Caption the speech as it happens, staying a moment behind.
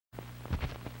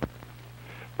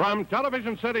From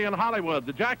Television City in Hollywood,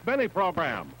 the Jack Benny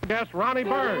Program. Guest Ronnie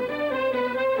Burns.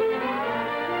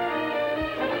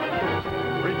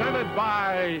 Presented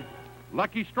by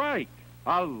Lucky Strike,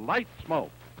 a light smoke.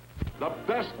 The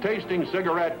best tasting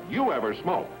cigarette you ever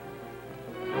smoked.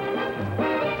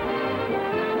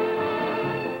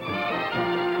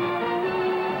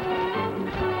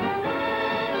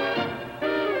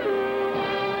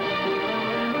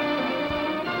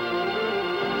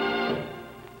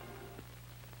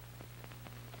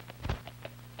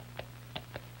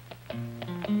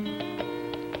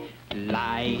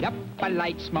 Light up a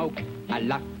light smoke, a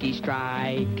lucky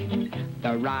strike.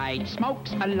 The right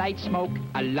smoke's a light smoke,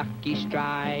 a lucky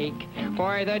strike.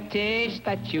 For the taste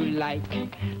that you like,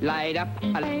 light up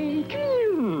a light.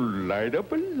 Light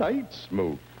up a light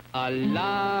smoke. A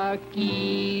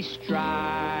lucky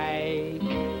strike.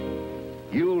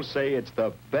 You'll say it's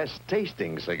the best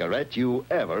tasting cigarette you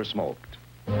ever smoked.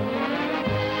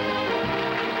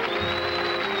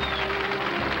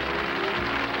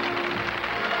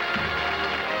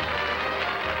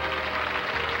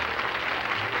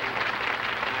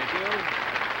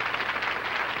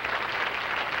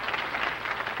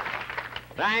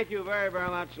 Thank you very, very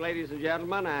much, ladies and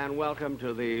gentlemen, and welcome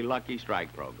to the Lucky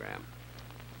Strike program.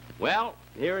 Well,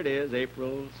 here it is,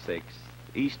 April 6th,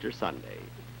 Easter Sunday.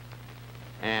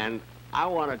 And I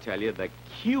want to tell you the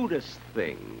cutest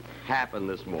thing happened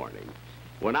this morning.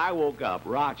 When I woke up,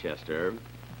 Rochester,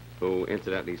 who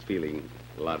incidentally is feeling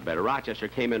a lot better, Rochester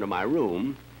came into my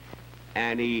room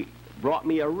and he brought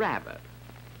me a rabbit.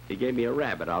 He gave me a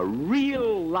rabbit, a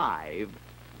real live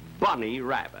bunny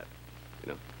rabbit,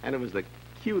 you know, and it was the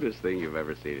cutest thing you've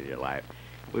ever seen in your life.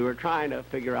 We were trying to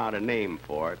figure out a name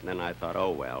for it, and then I thought, oh,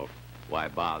 well, why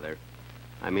bother?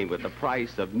 I mean, with the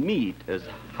price of meat as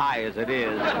high as it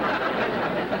is.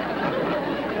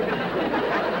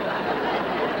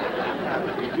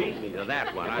 You beat me to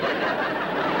that one.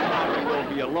 I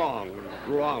won't be along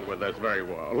with this very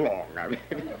well, long. I mean,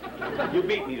 you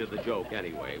beat me to the joke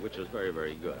anyway, which was very,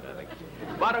 very good, I think.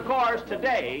 But, of course,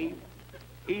 today,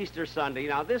 Easter Sunday.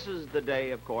 Now, this is the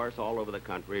day, of course, all over the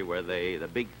country where the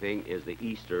big thing is the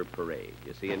Easter parade,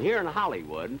 you see. And here in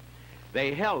Hollywood,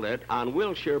 they held it on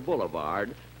Wilshire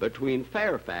Boulevard between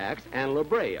Fairfax and La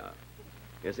Brea,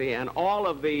 you see. And all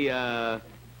of the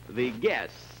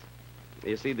guests,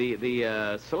 you see,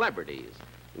 the celebrities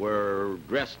were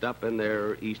dressed up in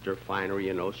their Easter finery,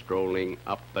 you know, strolling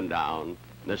up and down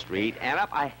the street. And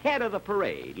up ahead of the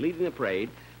parade, leading the parade,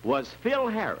 was Phil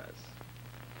Harris.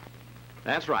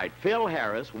 That's right, Phil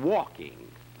Harris walking.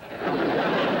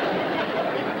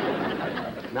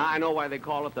 Now I know why they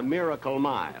call it the Miracle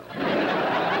Mile.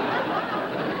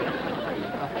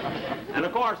 And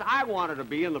of course, I wanted to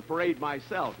be in the parade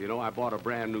myself. You know, I bought a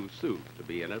brand new suit to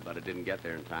be in it, but it didn't get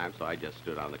there in time, so I just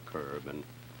stood on the curb and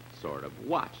sort of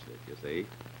watched it, you see.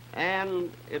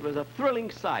 And it was a thrilling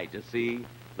sight to see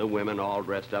the women all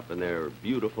dressed up in their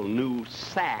beautiful new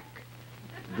sack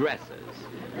dresses.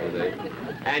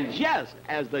 And just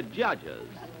as the judges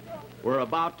were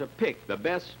about to pick the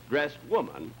best dressed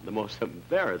woman, the most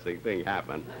embarrassing thing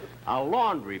happened. A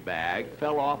laundry bag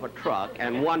fell off a truck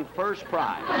and won first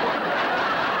prize.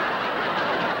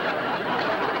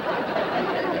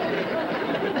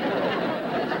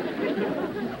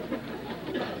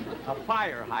 A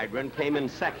fire hydrant came in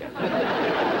second.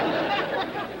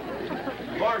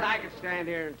 Of course, I could stand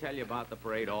here and tell you about the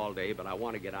parade all day, but I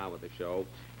want to get on with the show.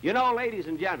 You know, ladies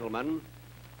and gentlemen,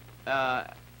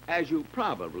 as you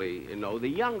probably know, the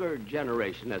younger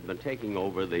generation has been taking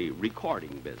over the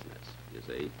recording business, you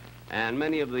see. And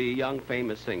many of the young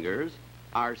famous singers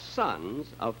are sons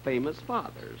of famous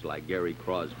fathers, like Gary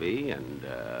Crosby and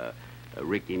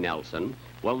Ricky Nelson.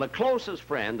 Well, the closest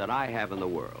friend that I have in the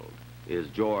world is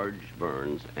George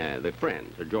Burns, the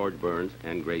friends are George Burns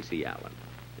and Gracie Allen,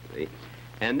 you see.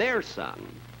 And their son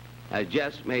has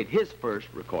just made his first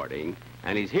recording,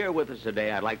 and he's here with us today.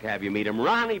 I'd like to have you meet him,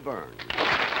 Ronnie Burns.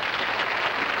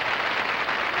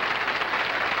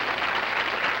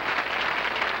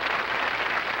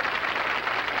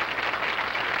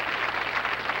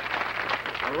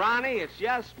 Ronnie, it's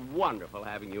just wonderful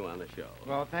having you on the show.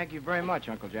 Well, thank you very much,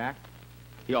 Uncle Jack.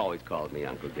 He always called me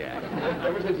Uncle Jack,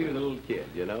 ever since he was a little kid,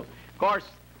 you know. Of course,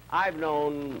 I've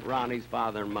known Ronnie's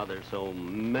father and mother for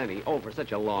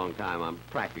such a long time. I'm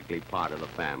practically part of the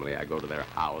family. I go to their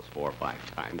house 4 or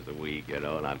 5 times a week, you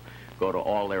know, and I go to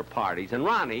all their parties. And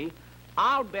Ronnie,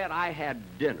 I'll bet I had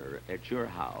dinner at your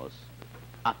house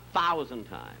 1,000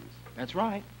 times. That's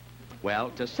right. Well,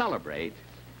 to celebrate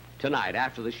tonight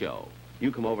after the show,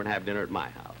 you come over and have dinner at my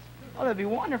house. Oh, that'd be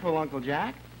wonderful, Uncle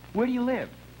Jack. Where do you live?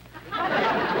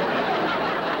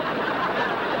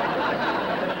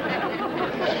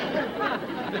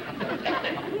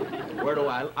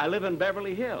 I live in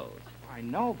Beverly Hills. I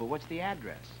know, but what's the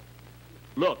address?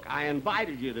 Look, I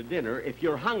invited you to dinner. If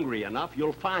you're hungry enough,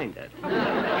 you'll find it. I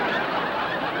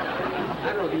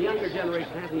don't know, the younger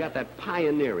generation hasn't got that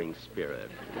pioneering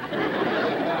spirit.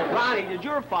 Ronnie, did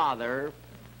your father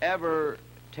ever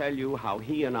tell you how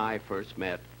he and I first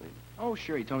met? Oh,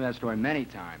 sure, he told me that story many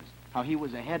times. How he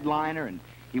was a headliner, and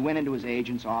he went into his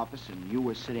agent's office, and you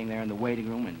were sitting there in the waiting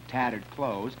room in tattered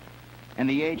clothes, and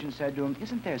the agent said to him,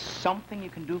 "Isn't there something you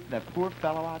can do for that poor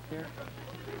fellow out there?"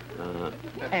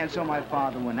 And so my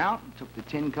father went out and took the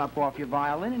tin cup off your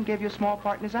violin and gave you a small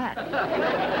part in his act.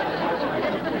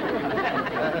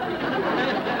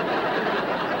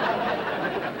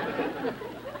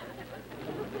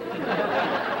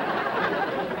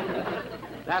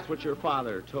 That's what your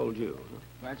father told you.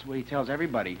 That's what he tells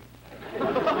everybody.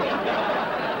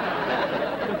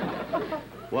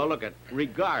 Well, look,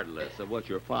 regardless of what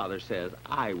your father says,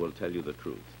 I will tell you the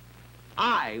truth.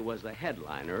 I was the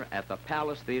headliner at the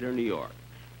Palace Theater, New York.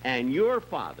 And your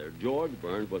father, George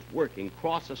Burns, was working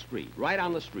across the street, right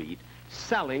on the street,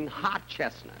 selling hot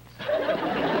chestnuts.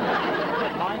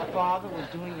 My father was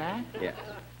doing that? Yes.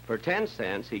 For 10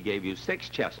 cents, he gave you 6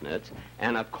 chestnuts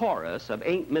and a chorus of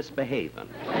Ain't Misbehavin'.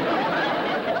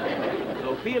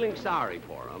 So feeling sorry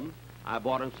for him, I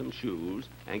bought him some shoes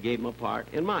and gave him a part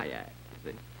in my act,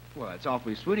 you see. Well, that's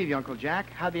awfully sweet of you, Uncle Jack.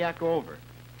 How'd the act go over?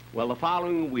 Well, the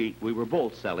following week, we were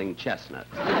both selling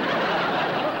chestnuts.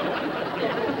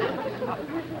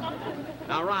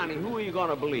 Now, Ronnie, who are you going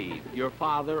to believe, your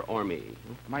father or me?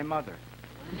 My mother.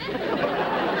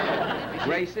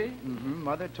 Gracie? Mm-hmm.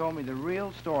 Mother told me the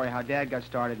real story how Dad got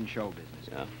started in show business.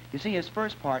 Yeah. You see, his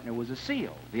first partner was a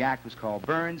seal. The act was called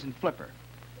Burns and Flipper.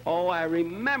 Oh, I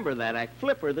remember that act,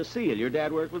 Flipper the Seal. Your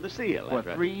dad worked with the seal. For that's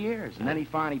right. 3 years, and then he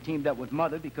finally teamed up with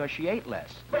Mother because she ate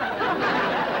less.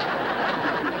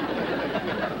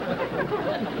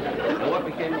 And what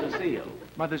became of the seal?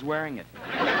 Mother's wearing it.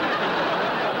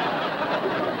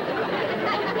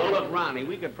 Well, look, Ronnie,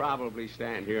 we could probably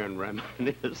stand here and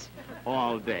reminisce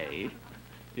all day,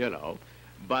 you know.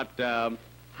 But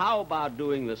how about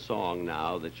doing the song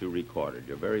now that you recorded,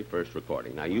 your very first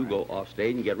recording? Now, you go off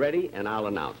stage and get ready, and I'll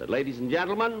announce it. Ladies and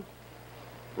gentlemen,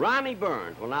 Ronnie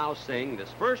Burns will now sing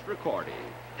this first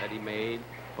recording that he made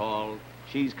called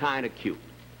She's Kinda Cute.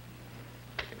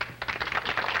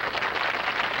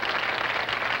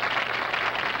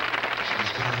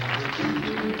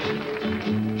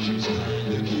 She's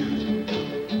kinda cute.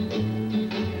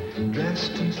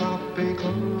 Dressed in sloppy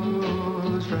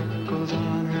clothes, freckles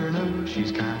on her nose.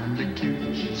 She's kinda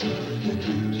cute. She's kinda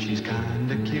cute. She's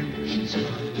kinda cute. She's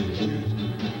kinda cute.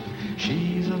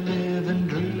 She's a living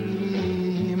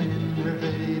dream in her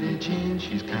faded jeans.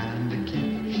 She's kinda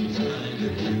cute. She's kinda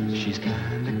cute. She's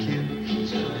kinda cute.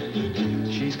 She's kinda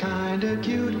cute. She's kinda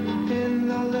cute in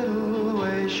the little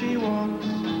way she walks.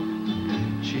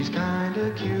 She's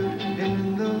kinda cute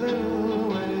in the little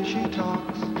way she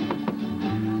talks.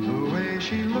 The way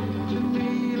she looks at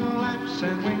me, laughs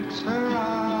and winks her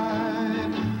eye.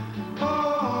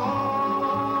 Oh,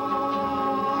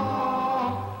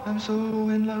 I'm so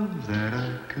in love that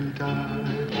I could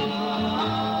die.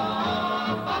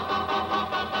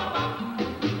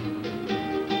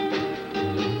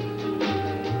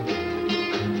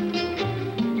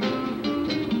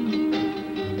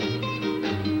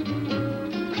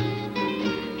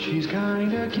 She's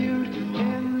kinda cute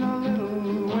in the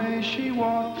little way she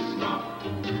walks.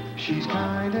 She's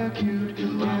kinda cute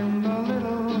in the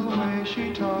little way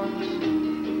she talks.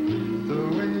 The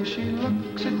way she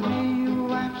looks at me,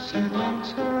 laughs and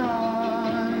winks her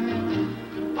eye.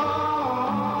 Oh,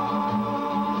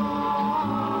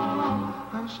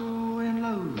 I'm so in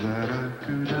love that I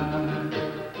could die.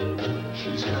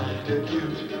 She's kinda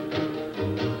cute.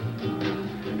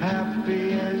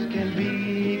 Happy as can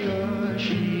be, 'cause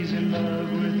she's in love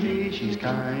with me. She's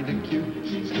kinda cute.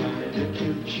 She's kinda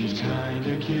cute. She's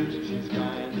kinda cute. She's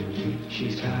kinda cute.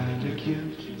 She's kinda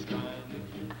cute. She's kinda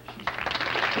cute.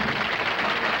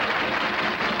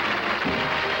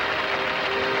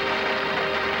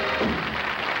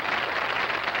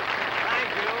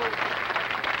 Thank you.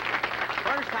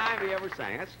 First time he ever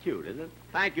sang. That's cute, isn't it?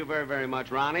 Thank you very, very much,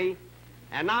 Ronnie.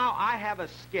 And now I have a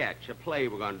sketch, a play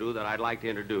we're going to do that I'd like to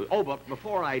introduce. Oh, but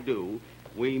before I do,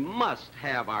 we must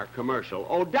have our commercial.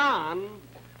 Oh, Don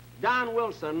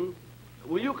Wilson,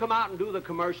 will you come out and do the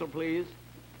commercial, please?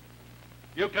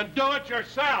 You can do it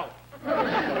yourself.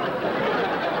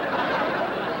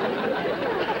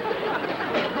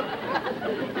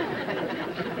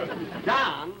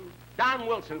 Don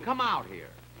Wilson, come out here.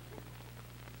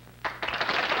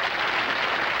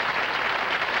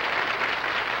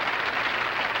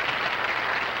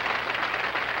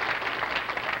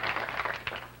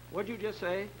 you just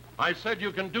say? I said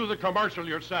you can do the commercial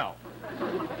yourself.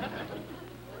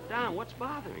 Don, what's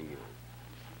bothering you?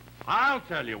 I'll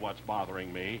tell you what's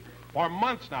bothering me. For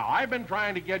months now, I've been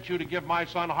trying to get you to give my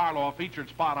son Harlow a featured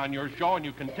spot on your show, and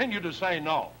you continue to say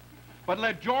no. But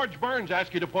let George Burns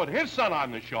ask you to put his son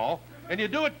on the show, and you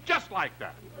do it just like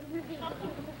that.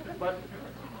 But,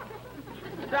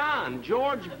 Don,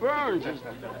 George Burns is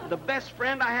the best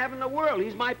friend I have in the world.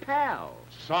 He's my pal.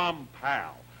 Some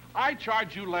pal. I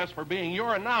charge you less for being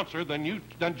your announcer than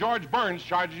George Burns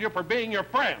charges you for being your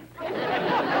friend. Oh,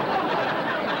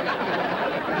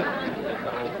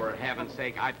 for heaven's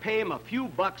sake, I pay him a few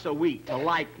bucks a week to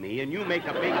like me, and you make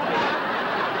a big thing.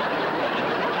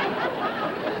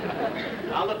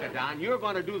 Now, look, Don, you're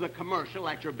going to do the commercial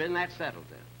like you're been. That settles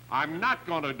it. I'm not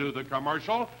going to do the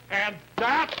commercial, and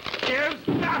that is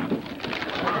that.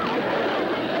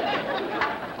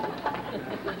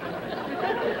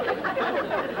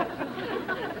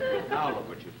 Now, look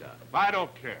what you've done. I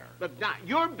don't care. Look, Don,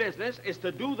 your business is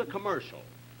to do the commercial,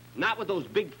 not with those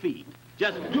big feet.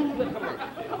 Just do the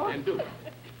commercial, and do it.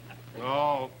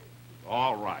 Oh,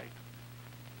 all right.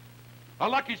 A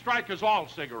Lucky Strike is all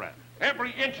cigarette.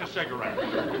 Every inch a cigarette.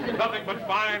 Nothing but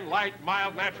fine, light,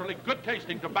 mild, naturally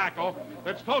good-tasting tobacco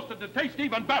that's toasted to taste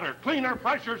even better, cleaner,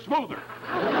 fresher, smoother.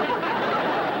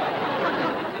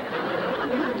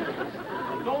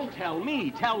 Don't tell me,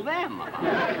 tell them about it.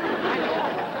 I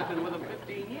know. I've been with them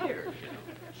 15 years.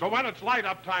 So when it's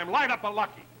light-up time, light up a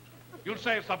Lucky. You'll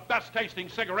say it's the best-tasting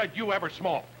cigarette you ever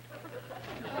smoked.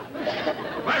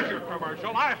 There's your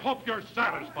commercial. I hope you're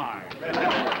satisfied.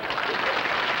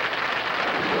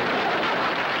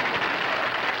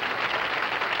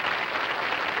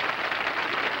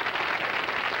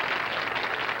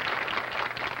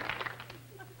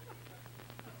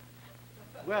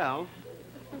 Well,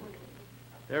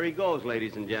 there he goes,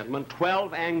 ladies and gentlemen.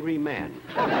 12 angry men.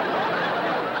 He's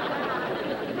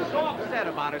so upset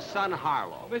about his son,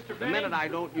 Harlow. Mr. The Benny? minute I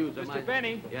don't use him, Mr.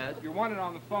 Benny? Yes? You're wanted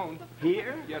on the phone.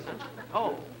 Here? Yes, sir.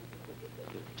 Oh.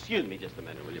 Excuse me just a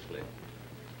minute, will you, please?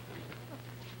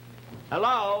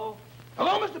 Hello?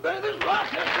 Hello, Mr. Benny. This is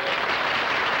Rochester.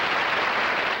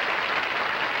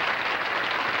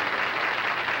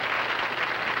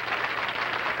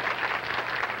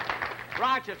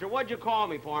 Rochester, what'd you call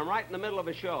me for? I'm right in the middle of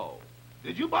a show.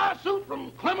 Did you buy a suit from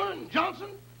Clemmer and Johnson?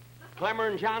 Clemmer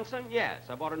and Johnson? Yes,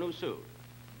 I bought a new suit.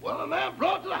 Well, a man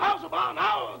brought it to the house about an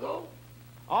hour ago.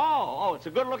 Oh, it's a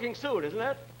good-looking suit, isn't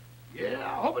it? Yeah,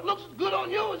 I hope it looks as good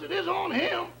on you as it is on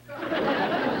him.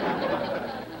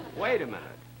 Wait a minute.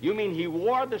 You mean he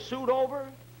wore the suit over?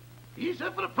 He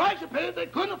said for the price you paid, they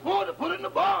couldn't afford to put it in the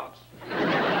box.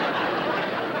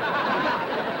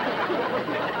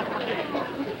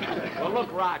 Well,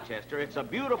 look, Rochester, it's a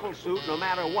beautiful suit no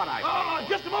matter what I pay.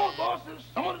 Just a moment, boss. There's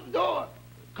someone at the door.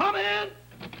 Come in.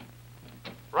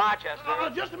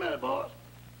 Rochester. Just a minute, boss.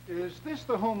 Is this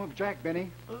the home of Jack Benny?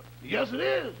 Yes, it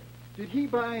is. Did he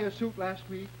buy a suit last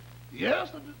week? Yes,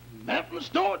 the man from the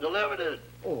store delivered it.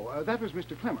 Oh, that was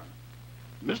Mr. Clemmer.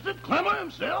 Mr. Clemmer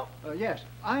himself? Yes,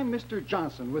 I'm Mr.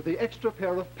 Johnson with the extra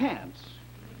pair of pants.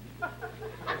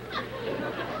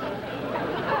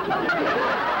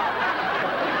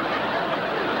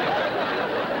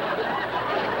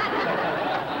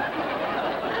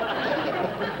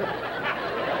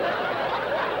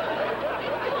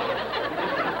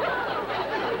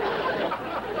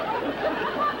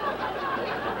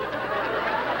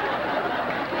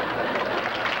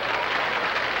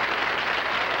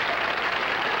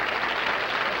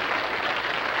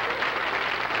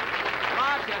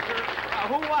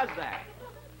 Who was that?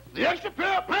 The extra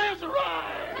pair of pants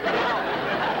arrived.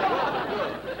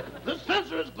 The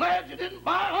censor is glad you didn't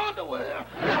buy underwear.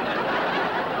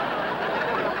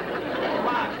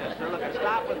 Rochester, look,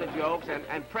 stop with the jokes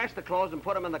and press the clothes and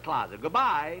put them in the closet.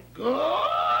 Goodbye.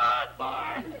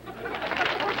 Goodbye.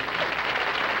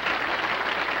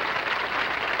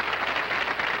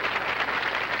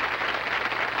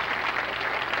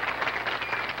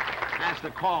 Has to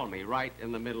call me right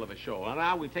in the middle of a show. And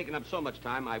now we've taken up so much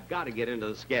time, I've got to get into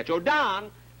the sketch. Oh,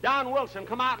 Don Wilson,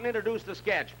 come out and introduce the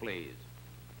sketch, please.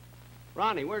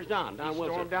 Ronnie, where's Don? Don He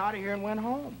Wilson. stormed out of here and went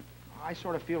home. I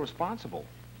sort of feel responsible.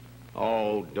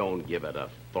 Oh, don't give it a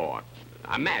thought.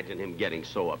 Imagine him getting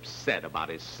so upset about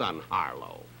his son,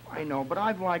 Harlow. I know, but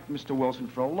I've liked Mr. Wilson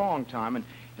for a long time, and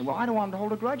well, I don't want him to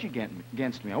hold a grudge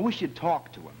against me. I wish you'd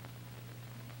talk to him.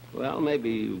 Well, maybe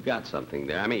you've got something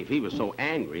there. I mean, if he was so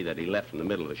angry that he left in the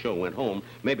middle of the show and went home,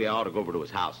 maybe I ought to go over to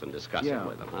his house and discuss it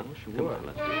with him, huh? Sure. Come on,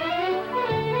 let's do it.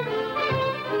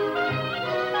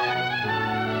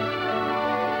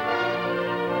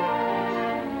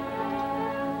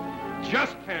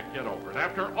 Just can't can't get over it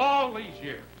after all these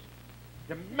years.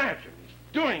 Imagine he's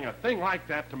doing a thing like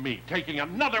that to me, taking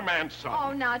another man's son.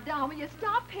 Oh, now, Don, will you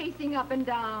stop pacing up and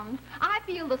down? I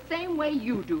feel the same way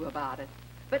you do about it.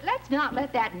 But let's not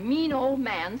let that mean old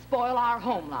man spoil our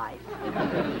home life.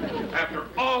 After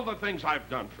all the things I've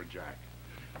done for Jack.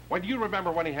 When you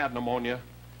remember when he had pneumonia?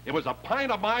 It was a pint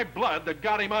of my blood that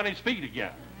got him on his feet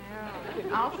again. Yeah,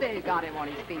 I'll say it got him on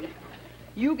his feet.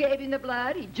 You gave him the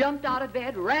blood, he jumped out of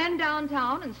bed, ran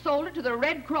downtown, and sold it to the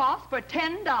Red Cross for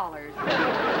 $10.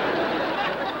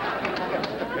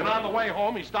 And on the way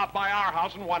home, he stopped by our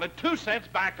house and wanted 2 cents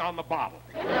back on the bottle.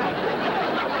 Oh,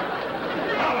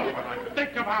 when I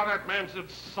think of how that man's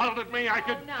insulted me, I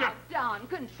could now, just... Don,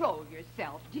 control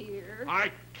yourself, dear.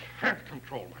 I can't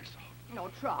control myself. No,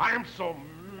 try. I am so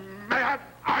mad,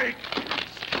 I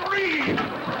scream!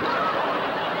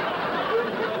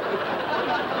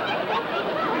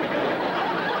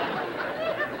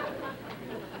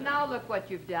 Now look what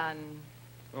you've done.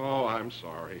 Oh, I'm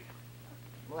sorry.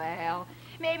 Well,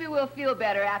 maybe we'll feel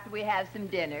better after we have some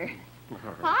dinner.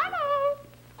 Harlow!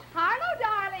 Harlow,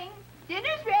 darling.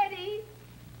 Dinner's ready.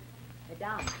 But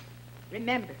Don,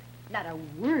 remember, not a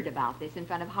word about this in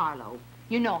front of Harlow.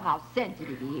 You know how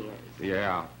sensitive he is.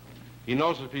 Yeah. He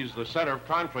knows if he's the center of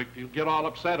conflict, he'll get all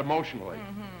upset emotionally.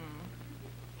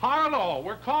 Harlow,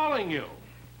 we're calling you.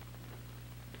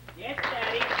 Yes,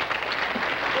 Daddy.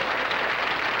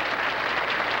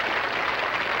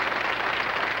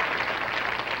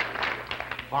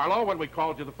 Harlow, when we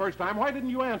called you the first time, why didn't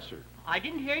you answer? I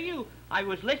didn't hear you. I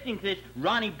was listening to this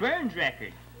Ronnie Burns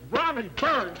record. Ronnie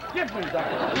Burns, give me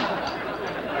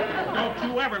that. Don't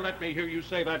you ever let me hear you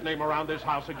say that name around this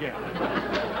house again.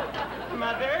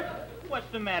 Mother, what's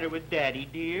the matter with Daddy,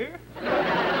 dear? Well,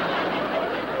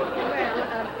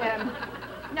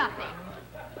 nothing.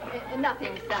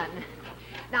 Nothing, son.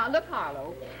 Now, look,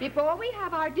 Harlow, before we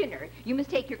have our dinner, you must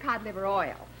take your cod liver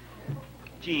oil.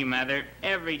 Gee, Mother,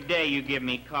 every day you give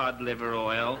me cod liver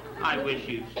oil. I wish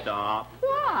you'd stop.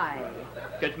 Why?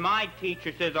 Because my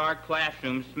teacher says our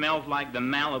classroom smells like the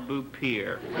Malibu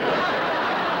Pier.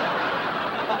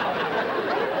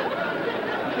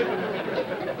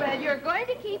 Well, you're going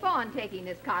to keep on taking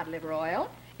this cod liver oil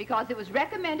because it was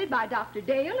recommended by Dr.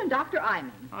 Dale and Dr.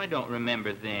 Iman. I don't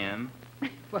remember them.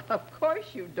 Well, of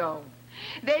course you don't.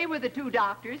 They were the 2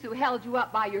 doctors who held you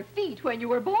up by your feet when you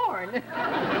were born.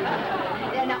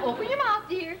 Now, open your mouth,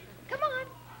 dear. Come on.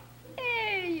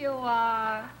 There you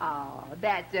are. Oh,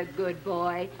 that's a good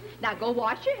boy. Now, go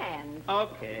wash your hands.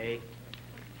 Okay.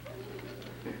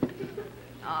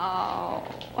 Oh.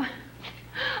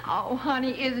 Oh,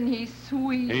 honey, isn't he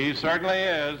sweet? He certainly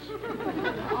is.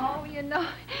 Oh, you know,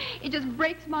 it just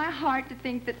breaks my heart to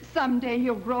think that someday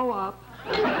he'll grow up.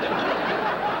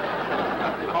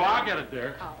 Oh, I'll get it,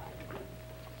 dear.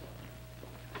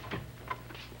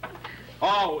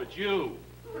 Oh, it's you.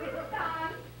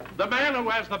 The man who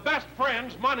has the best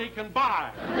friends money can buy.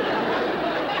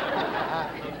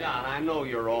 Don, I know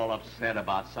you're all upset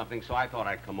about something, so I thought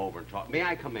I'd come over and talk. May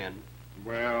I come in?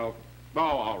 Well,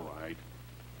 all right.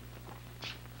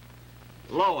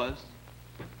 Lois,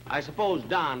 I suppose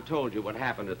Don told you what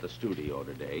happened at the studio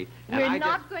today. And We're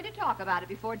not going to talk about it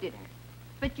before dinner.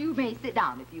 But you may sit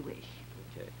down if you wish.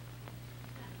 Okay.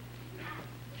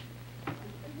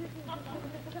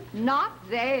 Not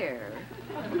there.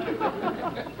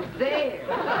 There.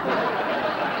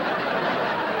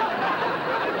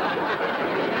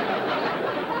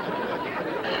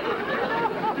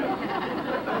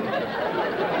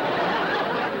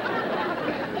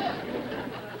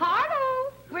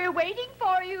 Harlow, we're waiting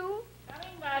for you.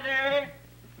 Coming, Mother.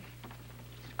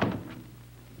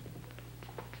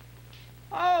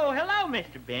 Oh, hello,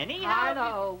 Mr. Benny.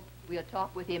 Harlow, we'll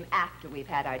talk with him after we've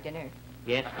had our dinner.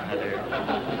 Yes, Mother.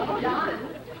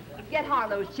 Don, get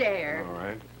Harlow's chair. All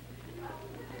right.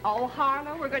 Oh,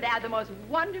 Harlow, we're going to have the most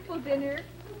wonderful dinner.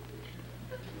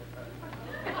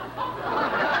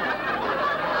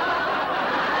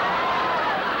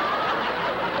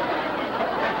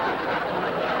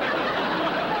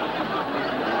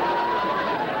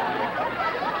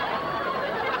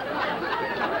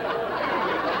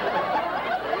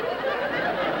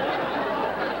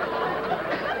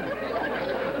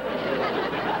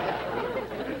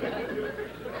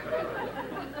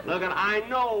 Look, I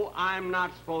know I'm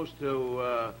not supposed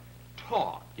to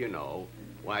talk, you know,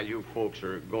 while you folks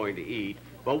are going to eat,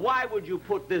 but why would you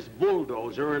put this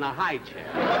bulldozer in a high chair?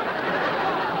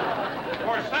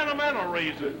 For sentimental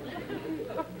reasons.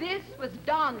 This was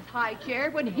Don's high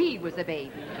chair when he was a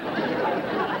baby.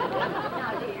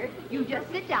 Now, dear, you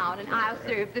just sit down and I'll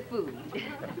serve the food.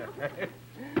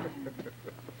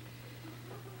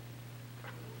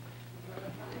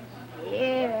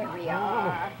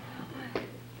 are.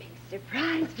 Big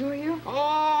surprise for you.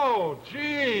 Oh,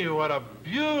 gee, what a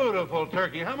beautiful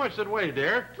turkey. How much does it weigh,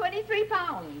 dear? 23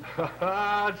 pounds.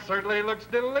 It certainly looks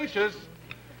delicious.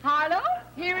 Harlow,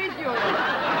 here is yours.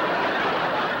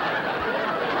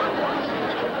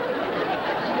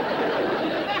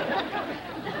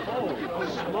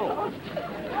 Oh,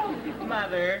 smoke.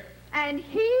 Mother. And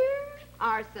here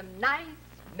are some nice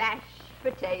mashed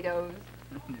potatoes.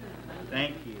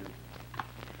 Thank you.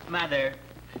 Mother,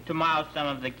 tomorrow some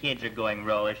of the kids are going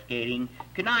roller skating.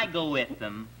 Can I go with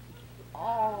them?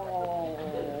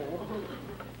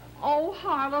 Oh,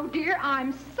 Harlow, dear,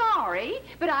 I'm sorry,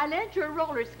 but I lent your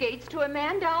roller skates to a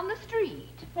man down the street.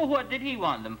 Well, what did he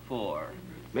want them for?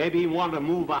 Maybe he wanted to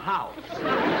move a house.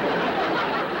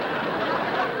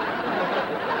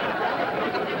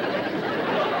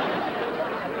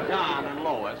 Don and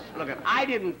Lois, look, I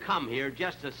didn't come here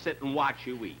just to sit and watch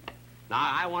you eat. Now,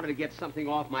 I wanted to get something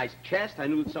off my chest. I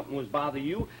knew something was bothering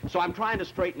you, so I'm trying to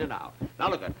straighten it out. Now,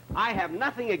 look, I have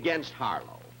nothing against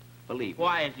Harlow. Believe me.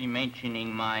 Why is he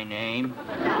mentioning my name?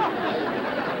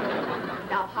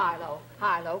 Now, Harlow,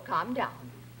 calm down.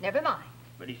 Never mind.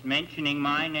 But he's mentioning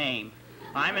my name.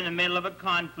 I'm in the middle of a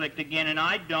conflict again, and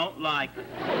I don't like it.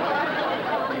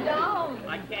 Calm down.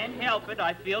 I can't help it.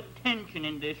 I feel tension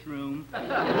in this room.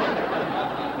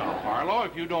 Now, Harlow,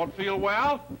 if you don't feel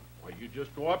well, you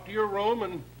just go up to your room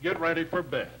and get ready for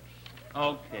bed.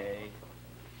 Okay.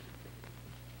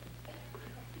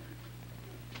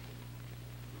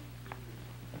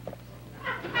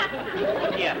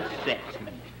 He upsets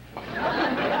me.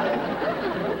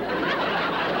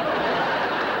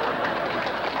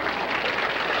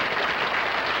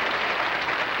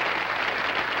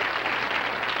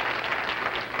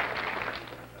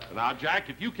 Now, Jack,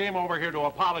 if you came over here to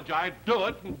apologize, do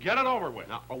it and get it over with.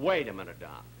 Now, wait a minute, Don.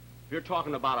 If you're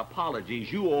talking about apologies,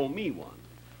 you owe me one.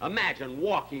 Imagine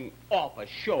walking off a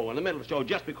show in the middle of the show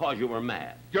just because you were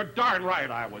mad. You're darn right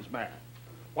I was mad.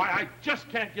 Why, I just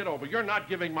can't get over you're not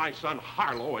giving my son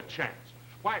Harlow a chance.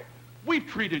 Why, we've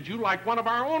treated you like one of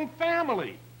our own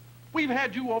family. We've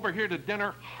had you over here to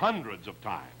dinner hundreds of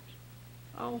times.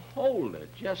 Oh, hold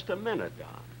it just a minute, Don.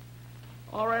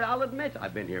 All right, I'll admit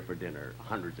I've been here for dinner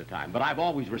hundreds of times, but I've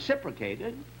always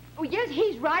reciprocated. Oh, yes,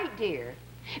 he's right, dear.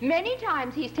 Many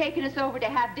times he's taken us over to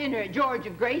have dinner at George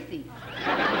of Gracie's.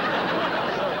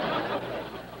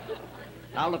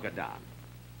 Now, look at Don.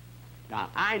 Don,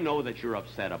 I know that you're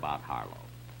upset about Harlow,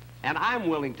 and I'm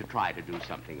willing to try to do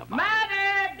something about it.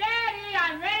 Mother, Daddy,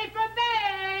 I'm ready for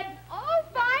bed. Oh,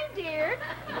 fine, dear.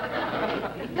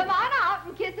 Come on out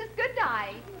and kiss us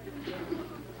goodnight.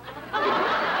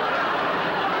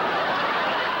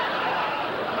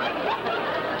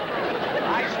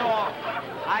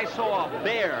 I saw a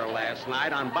bear last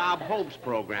night on Bob Hope's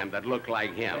program that looked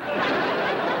like him. Good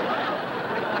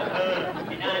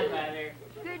night, Mother.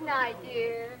 Good night,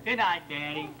 dear. Good night,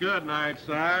 Daddy. Good night,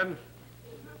 son.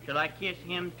 Shall I kiss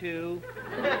him, too?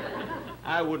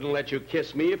 I wouldn't let you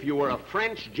kiss me if you were a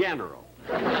French general.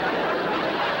 Well,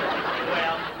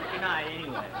 good night,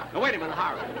 anyway. Now, wait a minute,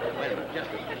 Harlow. Wait a minute, just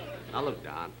a minute. Now, look,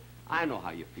 Don, I know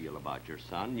how you feel about your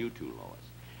son. You too, Lois.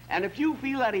 And if you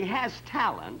feel that he has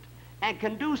talent and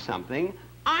can do something,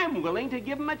 I'm willing to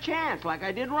give him a chance, like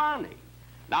I did Ronnie.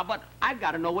 Now, but I've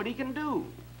got to know what he can do.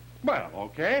 Well,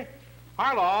 okay.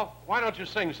 Harlow, why don't you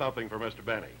sing something for Mr.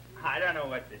 Benny? I don't know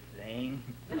what to sing.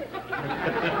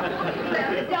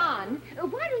 Don,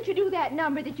 why don't you do that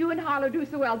number that you and Harlow do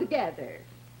so well together?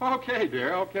 Okay,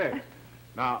 dear, okay.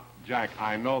 Now, Jack,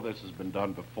 I know this has been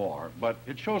done before, but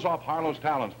it shows off Harlow's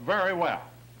talents very well.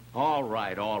 All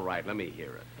right, let me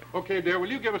hear it. Okay, dear, will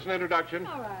you give us an introduction?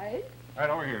 All right. Right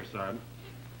over here, son.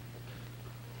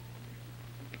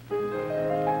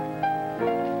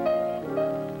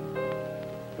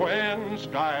 When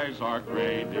skies are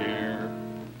gray, dear,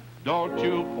 don't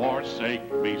you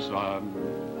forsake me, son.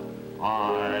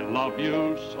 I love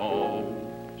you so,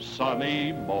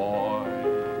 sonny boy.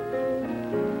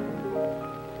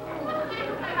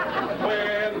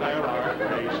 When there are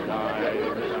gray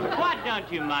skies, What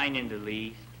don't you mind in the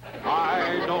least?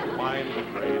 I don't mind the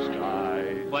gray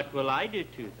skies. What will I do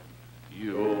to them?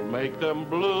 You'll make them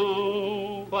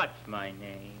blue, What's my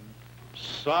name?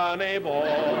 sonny boy.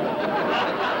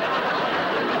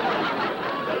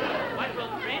 What will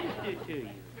friends do to you?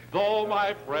 Though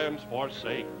my friends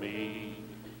forsake me,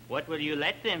 What will you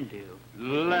let them do?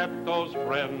 let those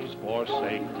friends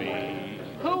forsake me.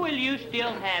 Who will you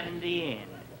still have in the end?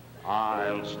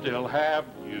 I'll still have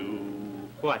you,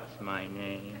 What's my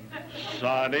name?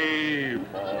 sonny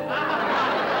boy.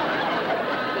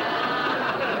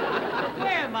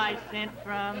 Where am I I sent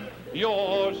from?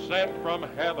 You're sent from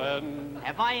heaven,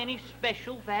 Have I any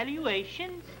special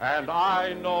valuations? and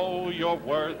I know your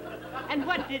worth. And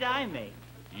what did I make?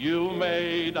 You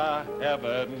made a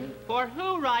heaven For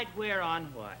who, right where, on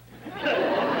what?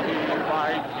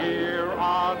 right here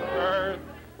on earth.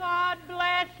 God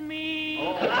bless me.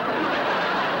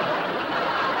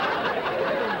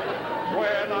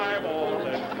 When I'm old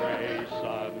and gray,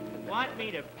 son, Want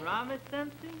me to promise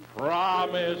something?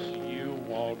 promise you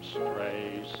won't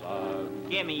stray, son.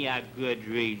 Give me a good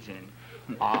reason.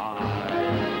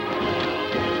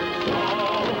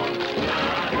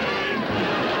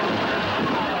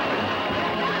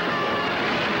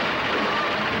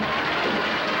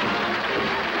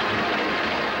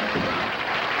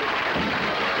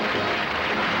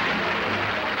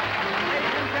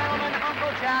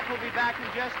 Jack will be back in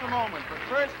just a moment, but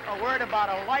first, a word about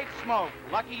a light smoke,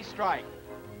 Lucky Strike.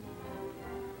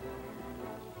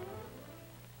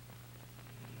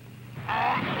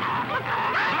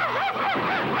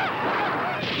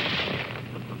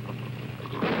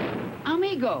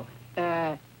 Amigo,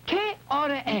 ¿qué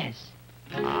hora es?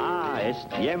 Es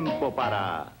tiempo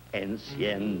para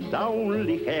encienda un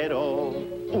ligero,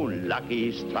 un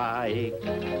Lucky Strike.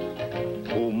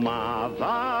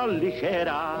 Fumada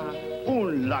ligera,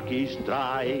 un Lucky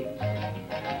Strike.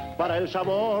 Para el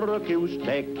sabor que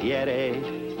usted quiere,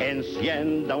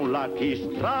 encienda un Lucky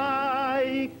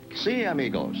Strike. See,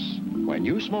 amigos, when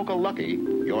you smoke a Lucky,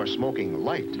 you're smoking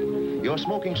light. You're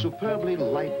smoking superbly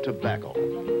light tobacco.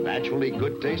 Naturally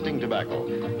good-tasting tobacco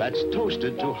that's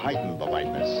toasted to heighten the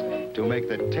lightness, to make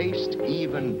the taste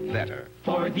even better.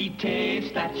 For the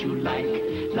taste that you like,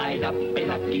 light up a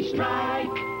Lucky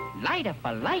Strike. Light up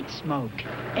a light smoke.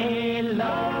 A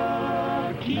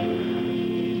Lucky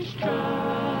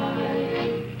Strike.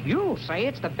 You'll say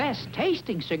it's the best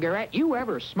tasting cigarette you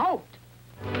ever smoked.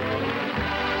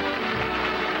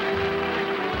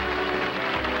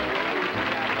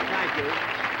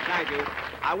 Thank you.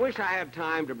 I wish I had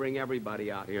time to bring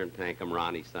everybody out here and thank them,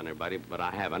 Ronnie, son, everybody, but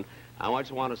I haven't. I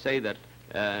just want to say that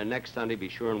next Sunday, be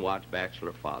sure and watch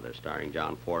Bachelor Father, starring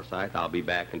John Forsythe. I'll be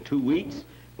back in 2 weeks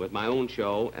with my own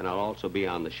show, and I'll also be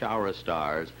on the Shower of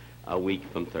Stars a week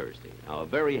from Thursday. Now, a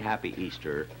very happy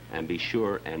Easter, and be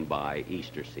sure and buy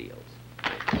Easter seals.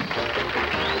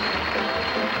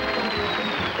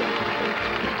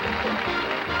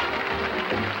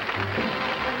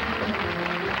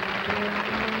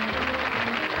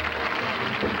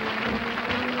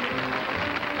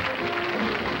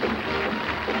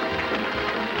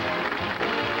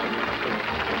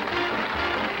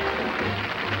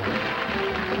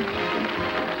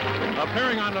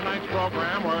 Appearing on tonight's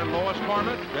program were Lois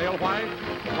Cornett, Dale White,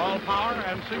 Paul Power,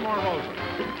 and Seymour Rosen.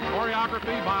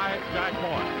 Choreography by Jack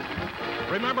Moore.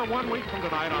 Remember, 1 week from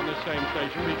tonight on this same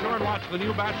station, be sure and watch the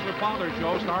new Bachelor Father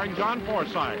show starring John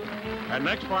Forsythe. And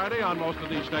next Friday on most of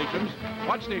these stations,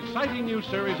 watch the exciting new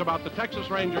series about the Texas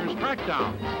Rangers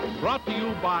Crackdown, brought to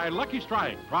you by Lucky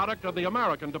Strike, product of the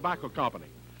American Tobacco Company.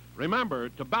 Remember,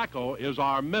 tobacco is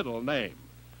our middle name.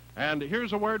 And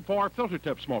here's a word for filter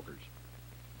tip smokers.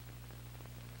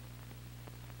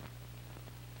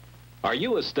 Are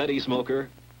you a steady smoker?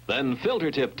 Then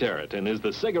Filter Tip Terratin is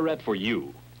the cigarette for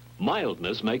you.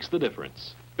 Mildness makes the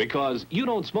difference. Because you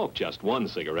don't smoke just one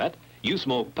cigarette. You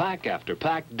smoke pack after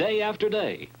pack, day after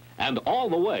day. And all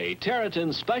the way,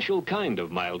 Terratin's special kind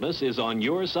of mildness is on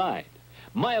your side.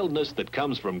 Mildness that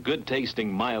comes from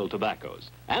good-tasting mild tobaccos.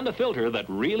 And a filter that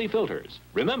really filters.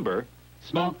 Remember,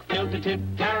 Smoke Filter Tip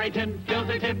Terratin,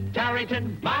 Filter Tip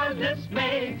Terratin. Mildness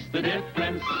makes the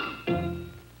difference.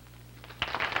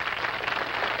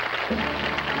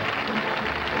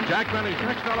 Jack Benny's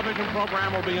next television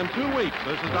program will be in 2 weeks.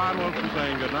 This is Don Wilson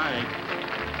saying good night.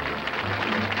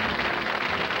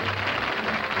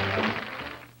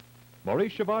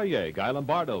 Maurice Chevalier, Guy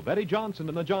Lombardo, Betty Johnson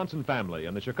and the Johnson family,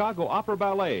 and the Chicago Opera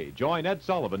Ballet join Ed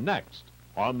Sullivan next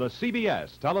on the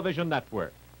CBS Television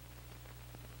Network.